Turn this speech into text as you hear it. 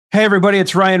Hey, everybody,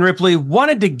 it's Ryan Ripley.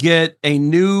 Wanted to get a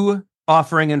new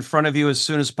offering in front of you as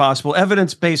soon as possible,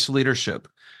 evidence-based leadership.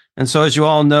 And so, as you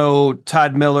all know,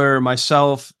 Todd Miller,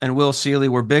 myself, and Will Seeley,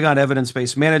 we're big on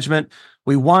evidence-based management.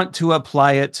 We want to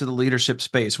apply it to the leadership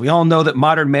space. We all know that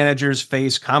modern managers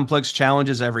face complex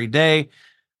challenges every day.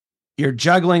 You're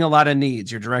juggling a lot of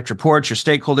needs, your direct reports, your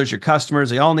stakeholders, your customers,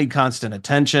 they all need constant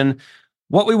attention.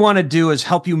 What we want to do is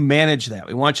help you manage that.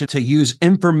 We want you to use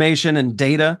information and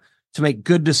data to make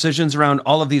good decisions around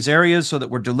all of these areas so that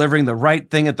we're delivering the right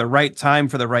thing at the right time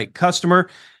for the right customer.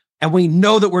 And we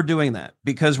know that we're doing that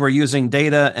because we're using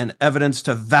data and evidence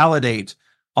to validate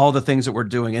all the things that we're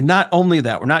doing. And not only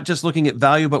that, we're not just looking at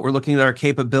value, but we're looking at our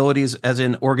capabilities as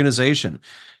an organization.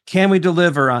 Can we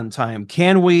deliver on time?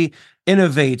 Can we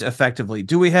innovate effectively?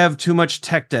 Do we have too much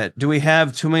tech debt? Do we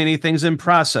have too many things in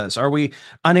process? Are we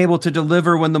unable to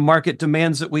deliver when the market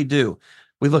demands that we do?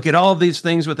 We look at all of these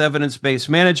things with evidence-based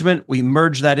management. We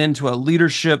merge that into a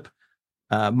leadership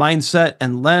mindset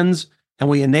and lens, and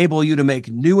we enable you to make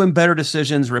new and better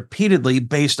decisions repeatedly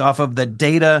based off of the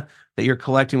data that you're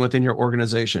collecting within your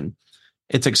organization.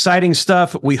 It's exciting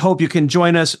stuff. We hope you can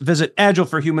join us. Visit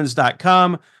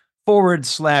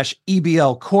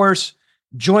agileforhumans.com/EBL course.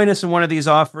 Join us in one of these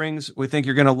offerings. We think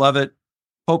you're going to love it.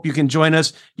 Hope you can join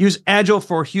us. Use Agile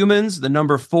for Humans, the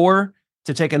number 4,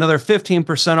 to take another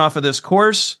 15% off of this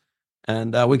course.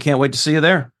 And we can't wait to see you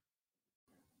there.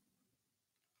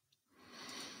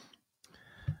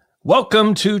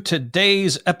 Welcome to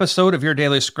today's episode of Your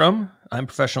Daily Scrum. I'm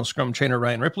professional Scrum trainer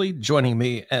Ryan Ripley. Joining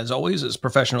me, as always, is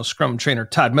professional Scrum trainer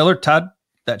Todd Miller. Todd,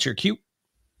 that's your cue.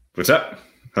 What's up?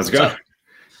 How's it going?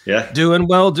 Yeah. Doing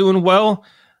well, doing well.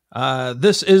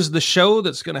 This is the show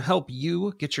that's going to help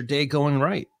you get your day going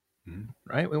right.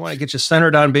 Right? We want to get you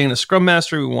centered on being a Scrum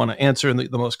Master. We want to answer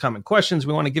the most common questions.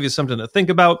 We want to give you something to think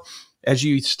about as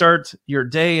you start your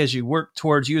day, as you work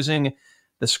towards using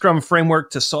the Scrum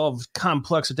framework to solve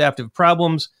complex adaptive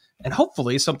problems. And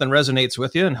hopefully something resonates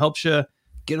with you and helps you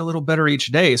get a little better each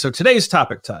day. So today's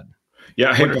topic, Todd.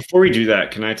 Yeah. Hey, before we do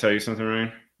that, can I tell you something,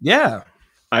 Ryan? Yeah.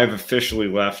 I have officially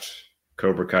left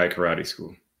Cobra Kai Karate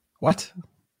School. What?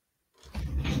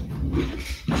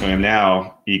 I am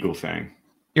now Eagle Fang.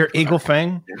 You're Eagle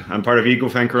Fang? I'm part of Eagle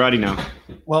Fang Karate now.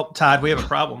 Well, Todd, we have a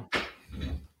problem.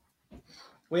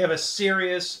 We have a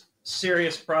serious,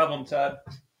 serious problem, Todd.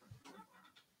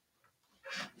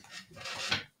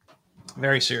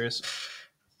 Very serious.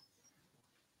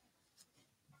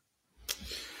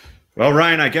 Well,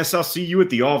 Ryan, I guess I'll see you at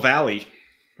the All Valley.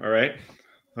 All right.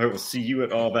 I will see you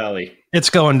at All Valley. It's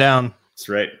going down. That's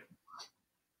right.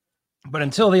 But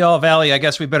until the All Valley, I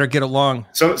guess we better get along.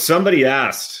 So somebody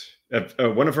asked,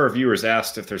 one of our viewers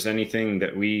asked if there's anything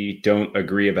that we don't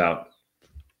agree about.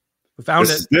 We found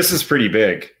it. This is pretty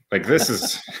big. Like, this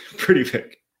is pretty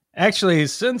big. Actually,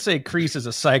 Sensei Kreese is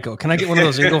a psycho. Can I get one of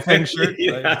those Eagle Fang shirts?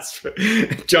 Yes.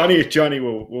 Johnny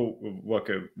will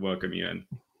welcome you in.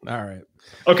 All right.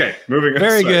 Okay, moving on.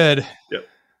 Very good. Yep.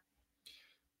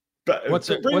 But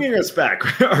bringing us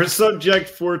back, our subject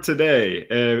for today,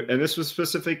 and this was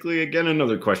specifically, again,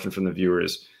 another question from the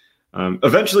viewers.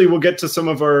 Eventually, we'll get to some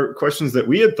of our questions that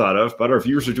we had thought of, but our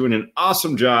viewers are doing an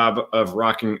awesome job of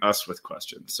rocking us with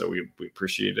questions, so we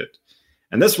appreciate it.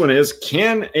 And this one is,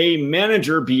 can a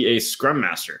manager be a Scrum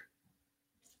Master?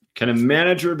 Can a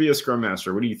manager be a Scrum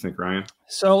Master? What do you think, Ryan?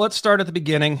 So let's start at the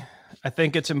beginning. I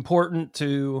think it's important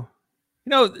to,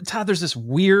 Todd, there's this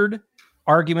weird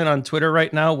argument on Twitter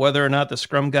right now, whether or not the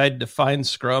Scrum Guide defines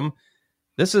Scrum.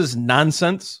 This is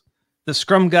nonsense. The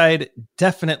Scrum Guide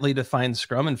definitely defines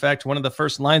Scrum. In fact, one of the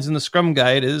first lines in the Scrum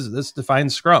Guide is, this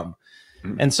defines Scrum.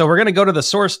 Mm-hmm. And so we're going to go to the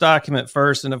source document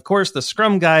first. And of course, the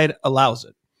Scrum Guide allows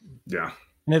it. Yeah.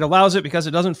 And it allows it because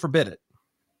it doesn't forbid it,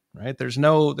 right? There's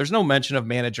no mention of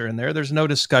manager in there. There's no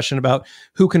discussion about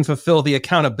who can fulfill the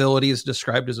accountabilities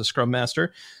described as a Scrum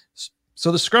Master.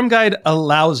 So the Scrum Guide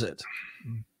allows it,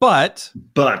 but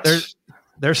there's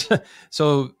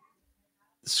so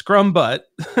Scrum, but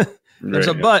there's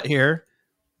a but here.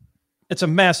 It's a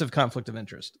massive conflict of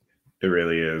interest. It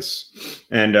really is.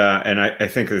 And I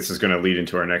think this is going to lead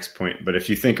into our next point. But if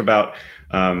you think about,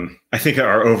 I think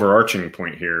our overarching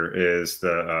point here is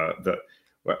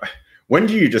when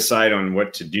do you decide on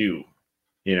what to do?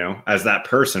 As that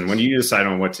person, when do you decide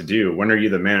on what to do? When are you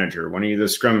the manager? When are you the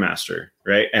Scrum Master?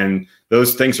 Right. And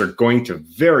those things are going to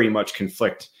very much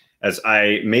conflict, as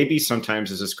I maybe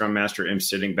sometimes as a Scrum Master am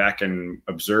sitting back and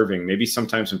observing. Maybe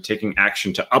sometimes I'm taking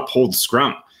action to uphold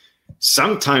Scrum.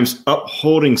 Sometimes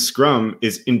upholding Scrum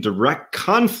is in direct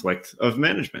conflict of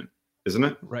management, isn't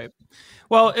it? Right.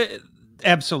 Well,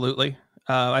 absolutely.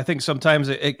 I think sometimes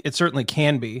it certainly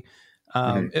can be.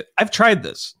 I've tried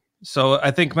this. So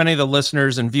I think many of the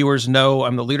listeners and viewers know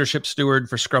I'm the leadership steward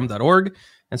for scrum.org.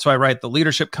 And so I write the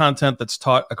leadership content that's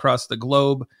taught across the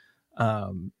globe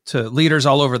to leaders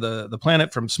all over the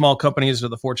planet, from small companies to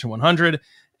the Fortune 100.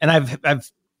 And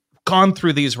I've gone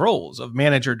through these roles of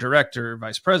manager, director,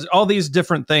 vice president, all these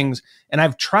different things. And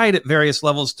I've tried at various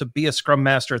levels to be a scrum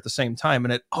master at the same time,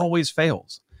 and it always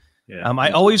fails. Yeah. I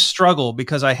always struggle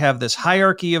because I have this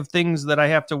hierarchy of things that I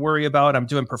have to worry about. I'm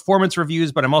doing performance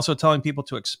reviews, but I'm also telling people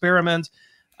to experiment.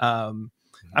 I'm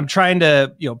trying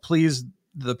to, please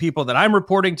the people that I'm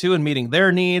reporting to and meeting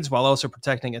their needs while also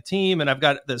protecting a team. And I've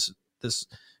got this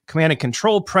command and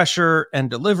control pressure and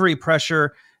delivery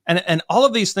pressure, and all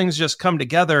of these things just come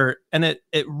together, and it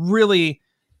really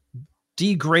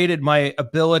degraded my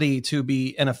ability to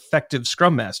be an effective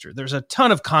scrum master. There's a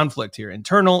ton of conflict here,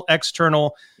 internal,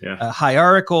 external,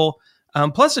 hierarchical.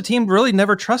 Plus, the team really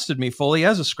never trusted me fully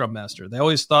as a scrum master. They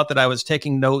always thought that I was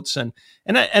taking notes, and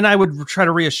I would try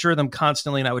to reassure them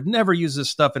constantly, and I would never use this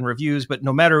stuff in reviews. But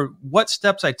no matter what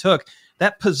steps I took,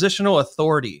 that positional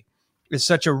authority is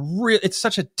it's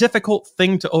such a difficult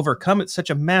thing to overcome. It's such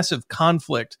a massive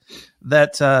conflict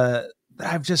that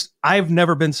I've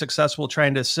never been successful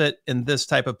trying to sit in this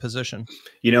type of position.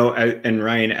 And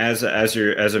Ryan, as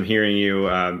I'm hearing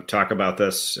you talk about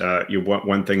this,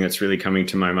 one thing that's really coming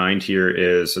to my mind here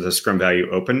is the Scrum value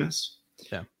openness.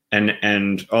 Yeah.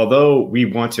 And although we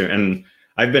want to, and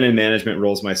I've been in management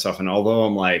roles myself, and although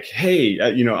I'm like, hey,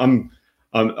 I'm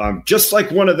just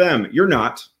like one of them, you're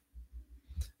not.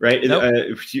 Right.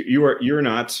 Nope. You're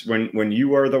not when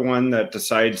you are the one that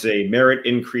decides a merit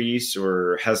increase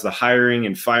or has the hiring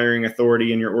and firing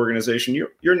authority in your organization.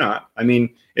 You're not. I mean,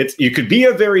 you could be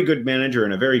a very good manager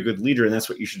and a very good leader, and that's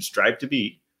what you should strive to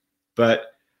be.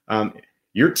 But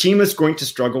your team is going to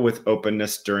struggle with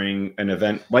openness during an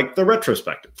event like the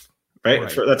retrospective.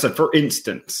 Right. For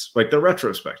instance, like the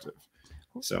retrospective.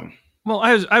 So. Well,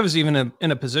 I was even in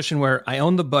a position where I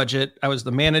owned the budget. I was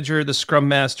the manager, the scrum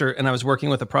master, and I was working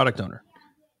with a product owner.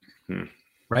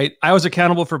 Right? I was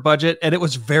accountable for budget, and it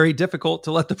was very difficult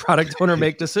to let the product owner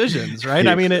make decisions. Right?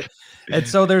 I mean, and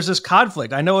so there's this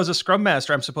conflict. I know as a scrum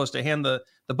master, I'm supposed to hand the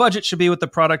budget should be with the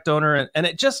product owner, and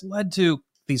it just led to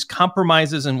these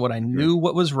compromises in what I knew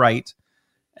what was right,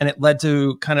 and it led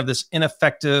to kind of this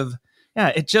ineffective.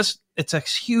 Yeah, it's a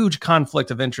huge conflict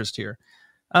of interest here.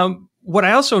 What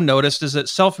I also noticed is that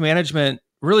self-management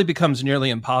really becomes nearly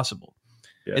impossible.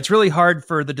 Yeah. It's really hard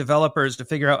for the developers to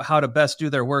figure out how to best do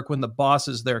their work when the boss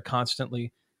is there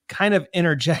constantly kind of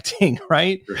interjecting,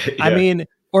 right? Yeah. I mean,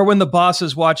 or when the boss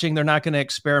is watching, they're not going to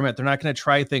experiment. They're not going to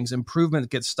try things.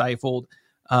 Improvement gets stifled.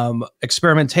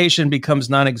 Experimentation becomes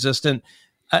non-existent.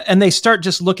 And they start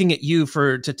just looking at you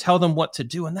to tell them what to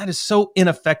do. And that is so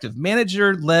ineffective.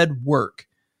 Manager-led work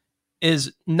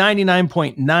is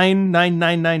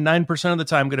 99.99999% of the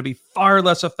time going to be far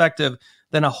less effective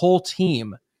than a whole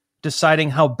team deciding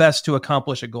how best to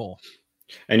accomplish a goal.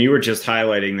 And you were just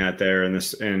highlighting that there in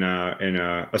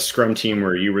a Scrum team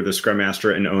where you were the Scrum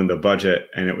Master and owned the budget,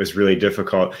 and it was really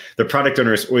difficult. The product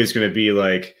owner is always going to be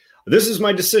like, "This is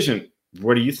my decision.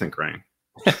 What do you think, Ryan?"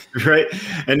 Right?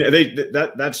 And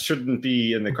that shouldn't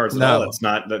be in the cards at all. It's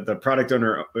not. The product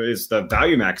owner is the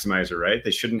value maximizer, right?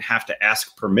 They shouldn't have to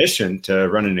ask permission to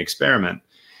run an experiment.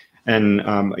 And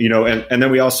and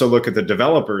then we also look at the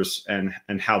developers and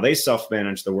how they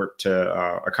self-manage the work to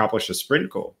accomplish a sprint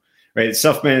goal. Right?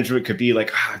 Self-management could be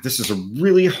like, this is a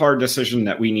really hard decision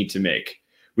that we need to make.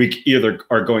 We either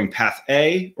are going path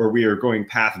A or we are going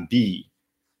path B.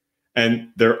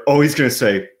 And they're always going to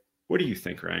say, "What do you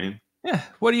think, Ryan?" Yeah.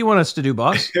 What do you want us to do,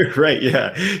 boss? Right.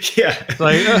 Yeah. Yeah.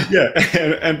 Like, yeah.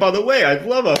 And by the way, I'd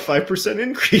love a 5%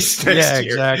 increase next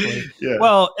year. Exactly. Yeah.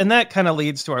 Well, and that kind of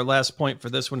leads to our last point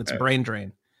for this one. It's brain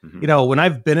drain. Mm-hmm. When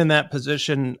I've been in that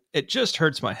position, it just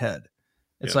hurts my head.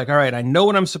 It's like, all right, I know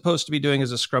what I'm supposed to be doing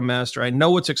as a scrum master. I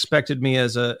know what's expected of me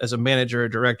as a manager, a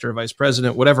director, a vice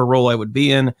president, whatever role I would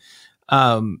be in.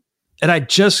 And I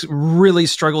just really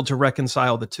struggled to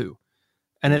reconcile the two.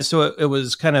 And it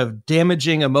was kind of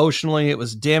damaging emotionally. It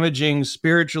was damaging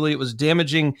spiritually. It was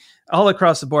damaging all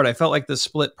across the board. I felt like this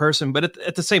split person, but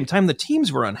at the same time, the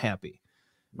teams were unhappy,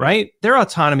 right? Their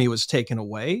autonomy was taken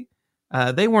away.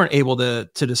 They weren't able to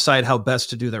decide how best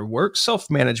to do their work.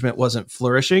 Self-management wasn't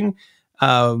flourishing.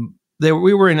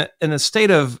 We were in a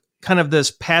state of kind of this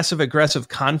passive-aggressive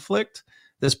conflict,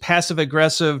 this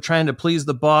passive-aggressive trying to please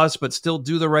the boss, but still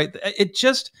do the right thing. It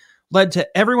just led to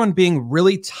everyone being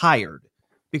really tired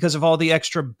because of all the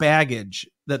extra baggage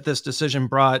that this decision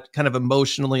brought kind of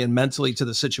emotionally and mentally to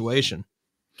the situation.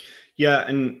 Yeah.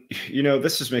 And,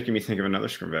 this is making me think of another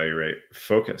Scrum value, right?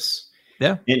 Focus.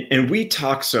 Yeah. And we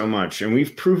talk so much, and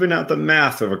we've proven out the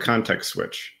math of a context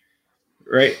switch,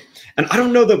 right? And I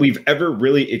don't know that we've ever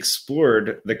really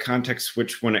explored the context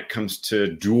switch when it comes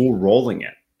to dual rolling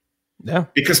it. Yeah.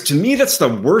 Because to me, that's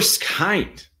the worst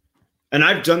kind. And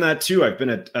I've done that too. I've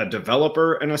been a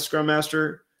developer and a Scrum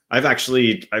Master. I've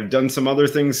done some other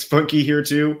things funky here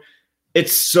too.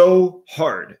 It's so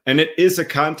hard. And it is a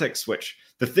context switch.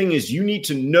 The thing is, you need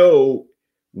to know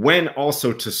when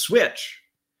also to switch.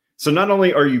 So not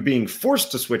only are you being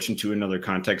forced to switch into another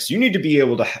context, you need to be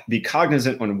able to be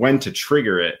cognizant on when to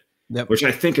trigger it, which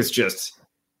I think is just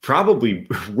probably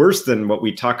worse than what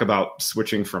we talk about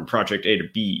switching from project A to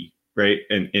B, right,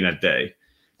 in a day.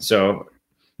 So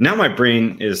now my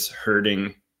brain is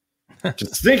hurting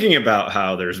just thinking about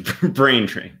how there's brain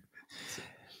drain.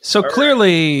 So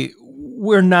clearly,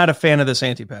 we're not a fan of this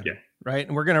anti-pattern, right?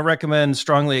 And we're going to recommend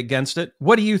strongly against it.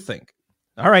 What do you think?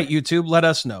 All right, YouTube, let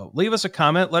us know. Leave us a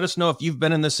comment. Let us know if you've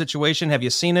been in this situation. Have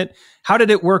you seen it? How did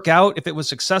it work out? If it was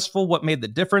successful, what made the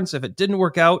difference? If it didn't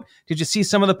work out, did you see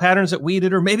some of the patterns that we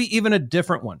did, or maybe even a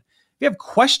different one? If you have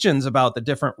questions about the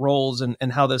different roles and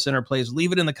how this interplays,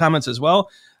 leave it in the comments as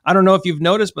well. I don't know if you've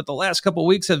noticed, but the last couple of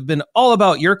weeks have been all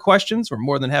about your questions. We're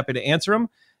more than happy to answer them.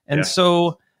 And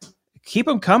so keep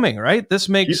them coming, right? This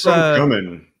makes... Keep them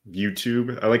coming,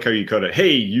 YouTube. I like how you code it.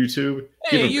 Hey, YouTube.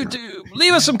 Hey, YouTube.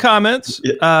 Leave us some comments.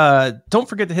 Don't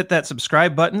forget to hit that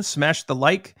subscribe button. Smash the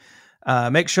like.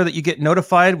 Make sure that you get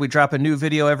notified. We drop a new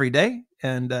video every day,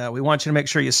 and we want you to make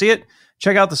sure you see it.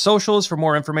 Check out the socials for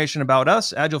more information about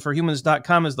us.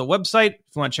 agileforhumans.com is the website.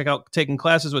 If you want to check out taking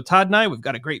classes with Todd and I, we've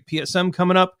got a great PSM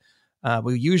coming up.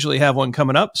 We usually have one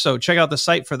coming up, so check out the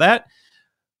site for that.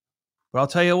 But I'll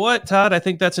tell you what, Todd, I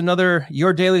think that's another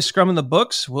Your Daily Scrum in the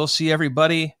books. We'll see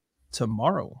everybody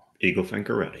tomorrow. Eagle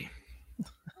Thinker ready.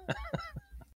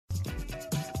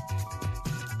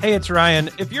 Hey, it's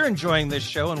Ryan. If you're enjoying this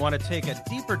show and want to take a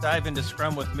deeper dive into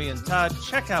Scrum with me and Todd,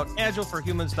 check out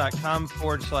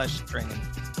agileforhumans.com/training.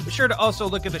 Be sure to also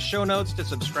look at the show notes to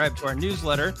subscribe to our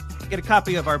newsletter, get a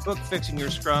copy of our book, Fixing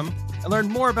Your Scrum, and learn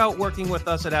more about working with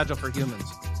us at Agile for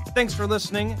Humans. Thanks for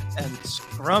listening, and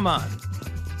Scrum on.